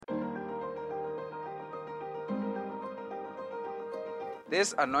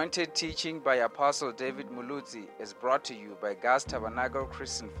This anointed teaching by Apostle David Muludzi is brought to you by God's Tabernacle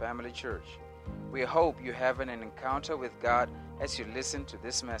Christian Family Church. We hope you have an encounter with God as you listen to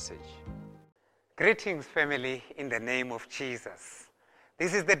this message. Greetings, family, in the name of Jesus.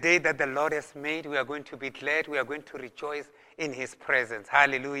 This is the day that the Lord has made. We are going to be glad. We are going to rejoice in His presence.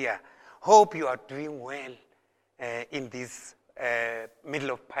 Hallelujah. Hope you are doing well in this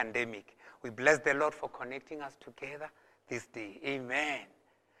middle of pandemic. We bless the Lord for connecting us together this day. Amen.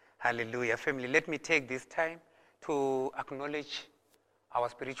 Hallelujah. Family, let me take this time to acknowledge our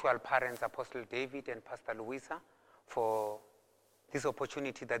spiritual parents, Apostle David and Pastor Louisa, for this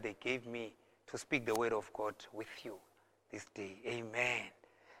opportunity that they gave me to speak the word of God with you this day. Amen.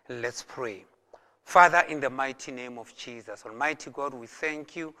 Let's pray. Father, in the mighty name of Jesus, Almighty God, we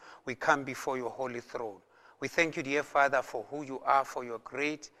thank you. We come before your holy throne. We thank you, dear Father, for who you are, for you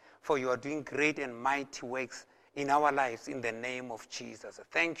are doing great and mighty works in our lives in the name of Jesus.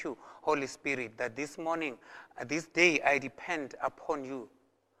 Thank you, Holy Spirit, that this morning, this day, I depend upon you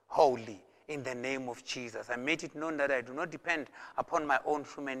wholly in the name of Jesus. I made it known that I do not depend upon my own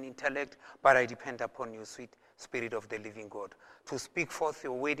human intellect, but I depend upon you, sweet Spirit of the living God, to speak forth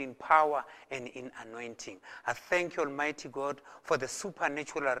your word in power and in anointing. I thank you, Almighty God, for the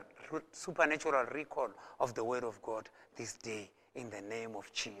supernatural recall of the word of God this day in the name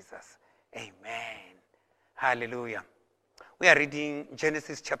of Jesus. Amen. Hallelujah. We are reading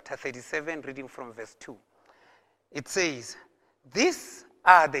Genesis chapter 37, reading from verse 2. It says, "These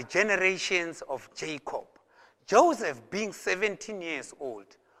are the generations of Jacob. Joseph, being 17 years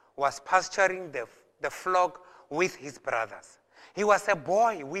old, was pasturing the flock with his brothers. He was a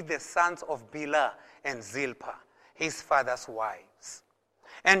boy with the sons of Bilhah and Zilpah, his father's wives.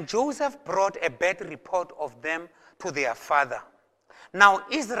 And Joseph brought a bad report of them to their father. Now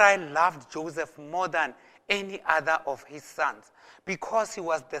Israel loved Joseph more than any other of his sons, because he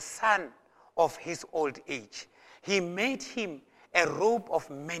was the son of his old age. He made him a robe of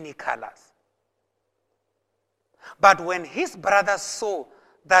many colors. But when his brothers saw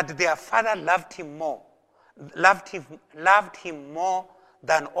that their father loved him more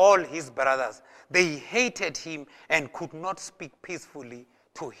than all his brothers, they hated him and could not speak peacefully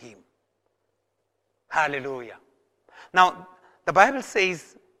to him." Hallelujah. Now, the Bible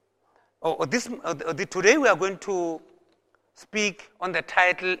says, today we are going to speak on the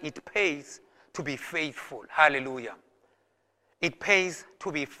title, "It Pays to be Faithful." Hallelujah. It pays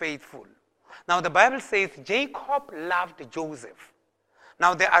to be faithful. Now, the Bible says Jacob loved Joseph.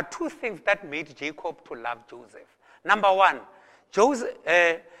 Now, there are two things that made Jacob to love Joseph. Number one,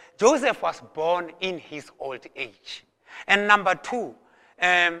 Joseph was born in his old age. And number two,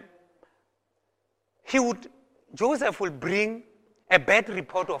 Joseph will bring a bad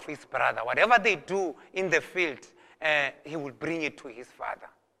report of his brother. Whatever they do in the field, he will bring it to his father.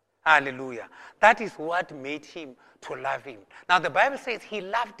 Hallelujah. That is what made him to love him. Now, the Bible says he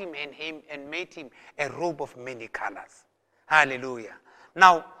loved him and made him a robe of many colors. Hallelujah.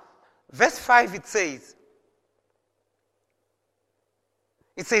 Now, verse 5, it says,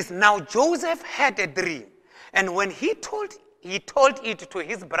 "Now Joseph had a dream, and when he told it to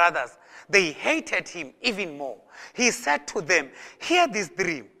his brothers, they hated him even more. He said to them, 'Hear this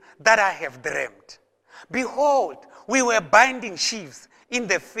dream that I have dreamt. Behold, we were binding sheaves in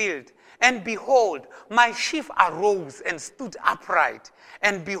the field, and behold, my sheaf arose and stood upright,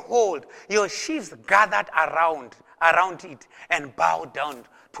 and behold, your sheaves gathered around it and bowed down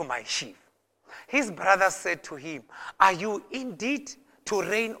to my sheaf.' His brothers said to him, 'Are you indeed to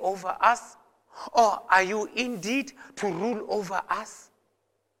reign over us? Or are you indeed to rule over us?'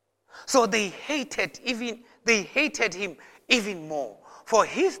 So they hated him even more for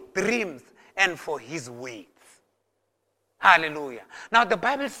his dreams and for his ways." Hallelujah. Now the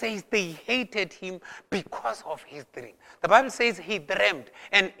Bible says they hated him because of his dream. The Bible says he dreamed,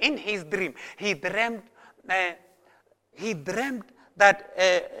 and in his dream he dreamed that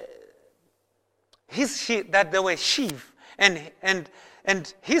that there were sheep, and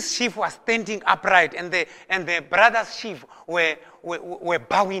his sheep was standing upright, and the brother's sheep were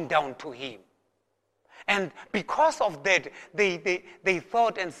bowing down to him. And because of that, they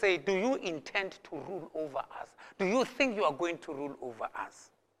thought and said, "Do you intend to rule over us? Do you think you are going to rule over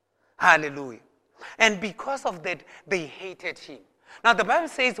us?" Hallelujah. And because of that, they hated him. Now the Bible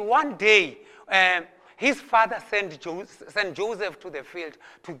says one day, his father sent Joseph to the field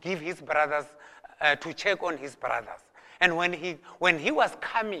to give his brothers, to check on his brothers. And when he was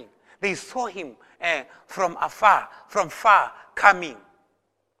coming, they saw him from far coming.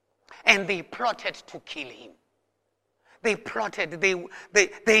 And they plotted to kill him. They plotted,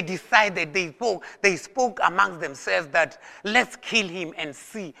 they decided, they spoke amongst themselves that let's kill him and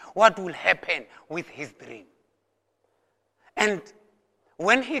see what will happen with his dream. And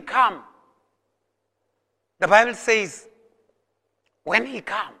when he came, the Bible says, when he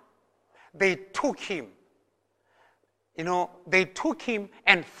came, they took him. They took him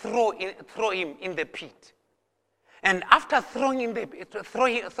and throw him in the pit. And after throwing him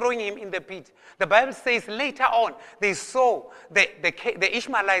in the pit, the Bible says later on they saw the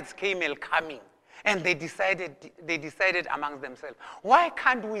Ishmaelites camel coming, and they decided amongst themselves, why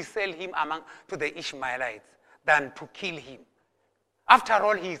can't we sell him to the Ishmaelites than to kill him? After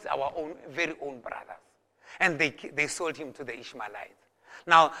all, he is our very own brothers. And they sold him to the Ishmaelites.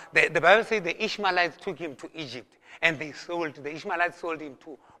 Now, the Bible says the Ishmaelites took him to Egypt, and the Ishmaelites sold him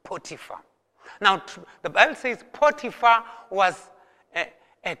to Potiphar. Now, the Bible says Potiphar was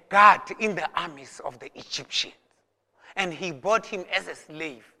a guard in the armies of the Egyptians. And he bought him as a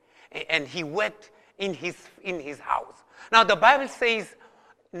slave, and he worked in his house. Now, the Bible says,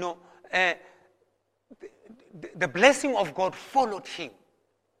 the blessing of God followed him.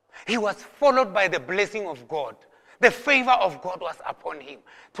 He was followed by the blessing of God. The favor of God was upon him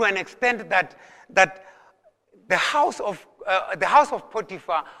to an extent that the house of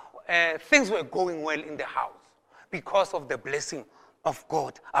Potiphar, things were going well in the house because of the blessing of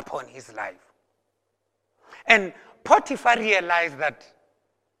God upon his life. And Potiphar realized that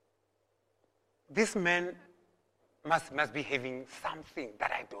this man must be having something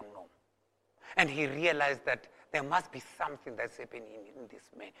that I don't know. And he realized that there must be something that's happening in this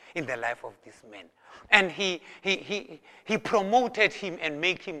man, in the life of this man. And he promoted him and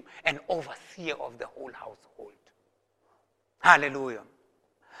made him an overseer of the whole household. Hallelujah.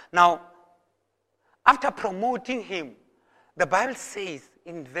 Now, after promoting him, the Bible says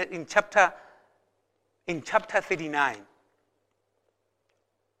in chapter 39,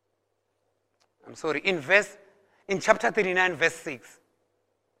 in chapter 39, verse 6.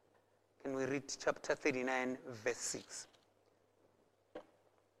 Can we read chapter 39, verse 6?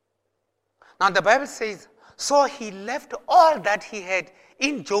 Now the Bible says, so he left all that he had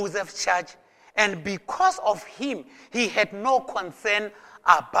in Joseph's charge, and because of him, he had no concern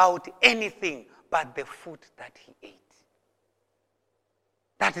about anything but the food that he ate.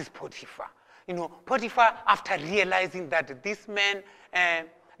 That is Potiphar. Potiphar, after realizing that this man,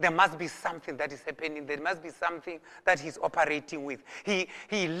 there must be something that is happening, there must be something that he's operating with, he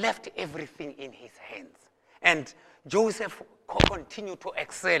left everything in his hands. And Joseph continued to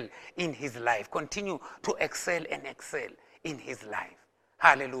excel in his life, continue to excel and excel in his life.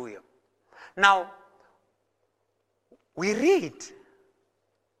 Hallelujah. Now, we read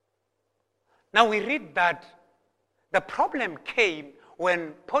that the problem came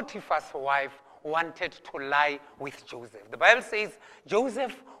when Potiphar's wife wanted to lie with Joseph. The Bible says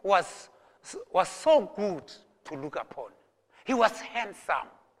Joseph was so good to look upon. He was handsome.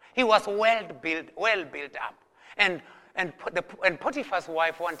 He was well built up. And Potiphar's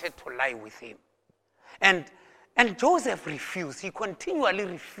wife wanted to lie with him. And Joseph refused. He continually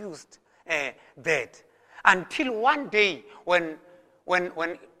refused that. Until one day when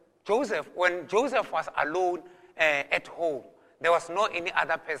Joseph was alone at home, there was no any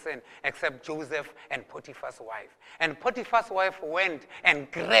other person except Joseph and Potiphar's wife. And Potiphar's wife went and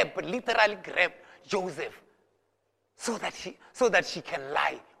literally grabbed Joseph so that she can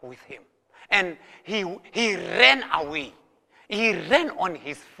lie with him. And he ran away. He ran on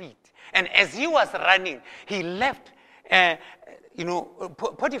his feet. And as he was running, he left,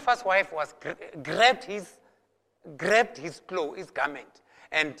 Potiphar's wife grabbed his clothes, his garment,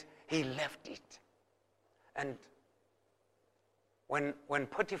 and he left it. And when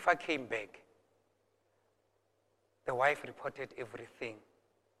Potiphar came back, the wife reported everything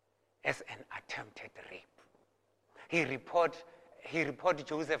as an attempted rape. He reported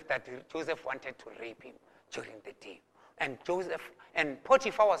Joseph that Joseph wanted to rape him during the day. And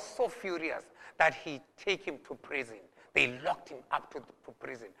Potiphar was so furious that he take him to prison. They locked him up to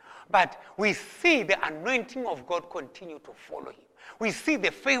prison. But we see the anointing of God continue to follow him. We see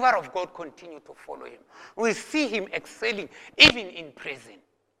the favor of God continue to follow him. We see him excelling even in prison.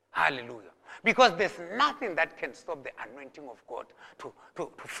 Hallelujah. Because there's nothing that can stop the anointing of God to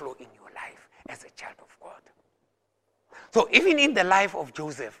flow in your life as a child of God. So even in the life of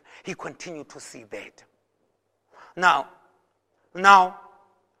Joseph, he continued to see that. Now,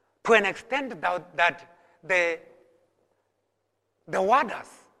 to an extent that the warders,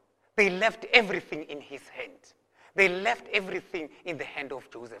 they left everything in his hand. They left everything in the hand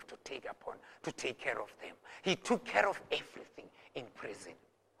of Joseph to take care of them. He took care of everything in prison.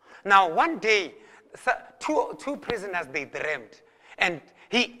 Now, one day, two prisoners, they dreamed, and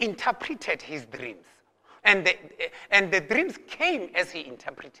he interpreted his dreams. And the dreams came as he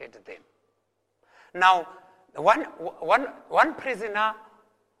interpreted them. Now, one prisoner,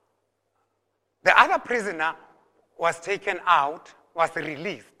 the other prisoner was taken out, was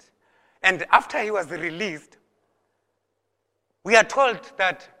released. And after he was released, we are told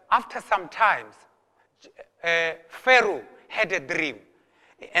that after some times, Pharaoh had a dream.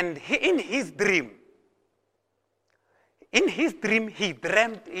 And in his dream, he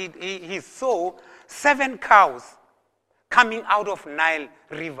dreamt, he saw 7 cows coming out of Nile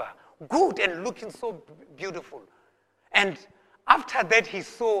River, good and looking so beautiful. And after that, he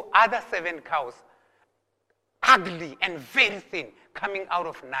saw other 7 cows, ugly and very thin, coming out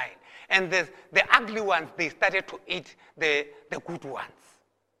of Nile. And the ugly ones, they started to eat the good ones.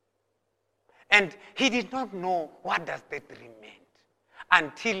 And he did not know what does that dream mean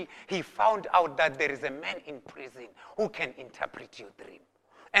until he found out that there is a man in prison who can interpret your dream.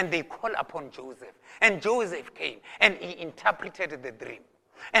 And they call upon Joseph. And Joseph came and he interpreted the dream.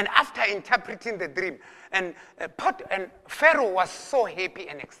 And after interpreting the dream, and Pharaoh was so happy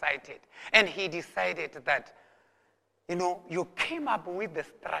and excited. And he decided that, you came up with the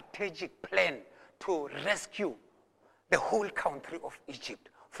strategic plan to rescue the whole country of Egypt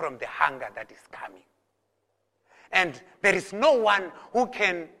from the hunger that is coming. And there is no one who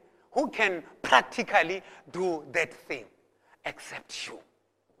can practically do that thing except you.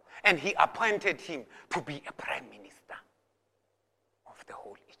 And he appointed him to be a prime minister of the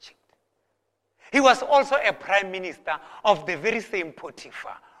whole Egypt. He was also a prime minister of the very same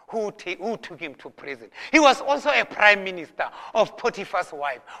Potiphar who took him to prison. He was also a prime minister of Potiphar's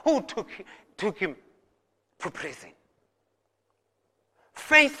wife who took him to prison.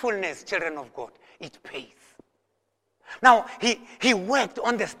 Faithfulness, children of God, it pays. Now, he worked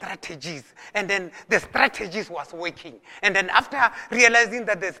on the strategies, and then the strategies was working. And then after realizing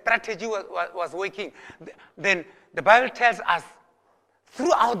that the strategy was working, then the Bible tells us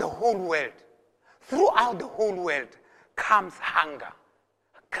throughout the whole world comes hunger.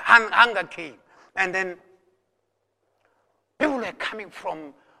 Hunger came. And then people were coming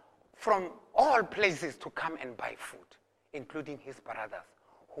from all places to come and buy food, including his brothers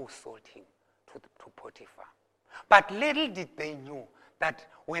who sold him to Potiphar. But little did they know that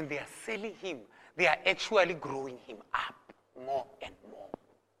when they are selling him, they are actually growing him up more and more.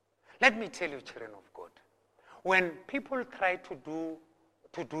 Let me tell you, children of God, when people try to do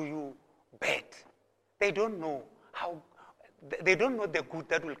you bad, they don't know the good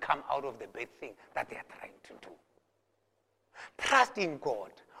that will come out of the bad thing that they are trying to do. Trust in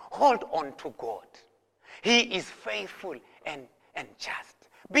God. Hold on to God. He is faithful and just.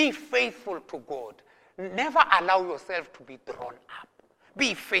 Be faithful to God. Never allow yourself to be drawn up.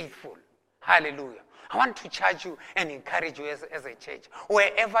 Be faithful. Hallelujah. I want to charge you and encourage you as a church,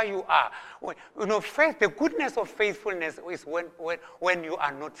 wherever you are. Faith, the goodness of faithfulness is when you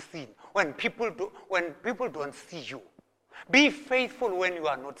are not seen, when people don't see you. Be faithful when you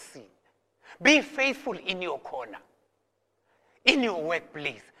are not seen. Be faithful in your corner, in your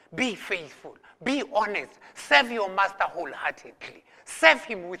workplace. Be faithful. Be honest. Serve your master wholeheartedly. Serve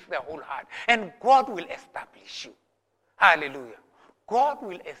him with the whole heart. And God will establish you. Hallelujah. God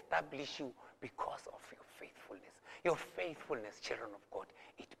will establish you because of your faithfulness. Your faithfulness, children of God,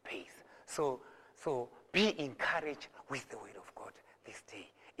 it pays. So be encouraged with the word of God this day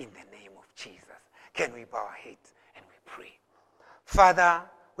in the name of Jesus. Can we bow our heads and we pray? Father,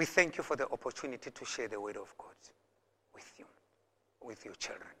 we thank you for the opportunity to share the word of God with you, with your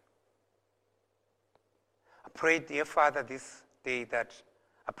children. I pray, dear Father, this day that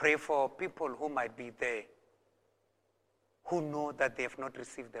I pray for people who might be there who know that they have not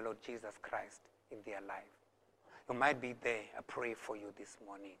received the Lord Jesus Christ in their life. You might be there. I pray for you this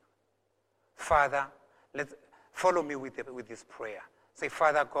morning. Father, let's follow me with this prayer. Say,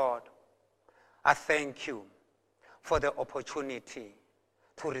 Father God, I thank you for the opportunity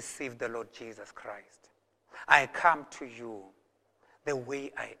to receive the Lord Jesus Christ. I come to you the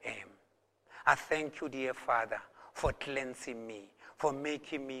way I am. I thank you, dear Father, for cleansing me, for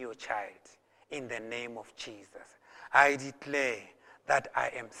making me your child. In the name of Jesus, I declare that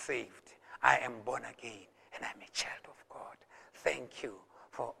I am saved, I am born again, and I'm a child of God. Thank you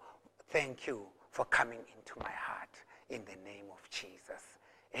for coming into my heart in the name of Jesus.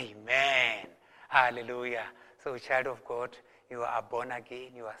 Amen. Hallelujah. So, child of God, you are born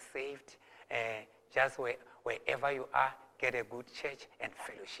again, you are saved. Just wherever you are, get a good church and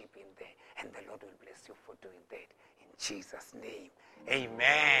fellowship in there. And the Lord will bless you for doing that. In Jesus' name.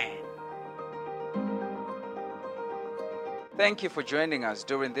 Amen. Thank you for joining us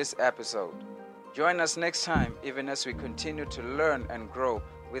during this episode. Join us next time even as we continue to learn and grow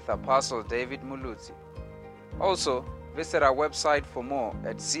with Apostle David Mulutsi. Also, visit our website for more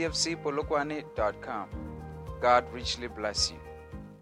at cfcpolokwane.com. God richly bless you.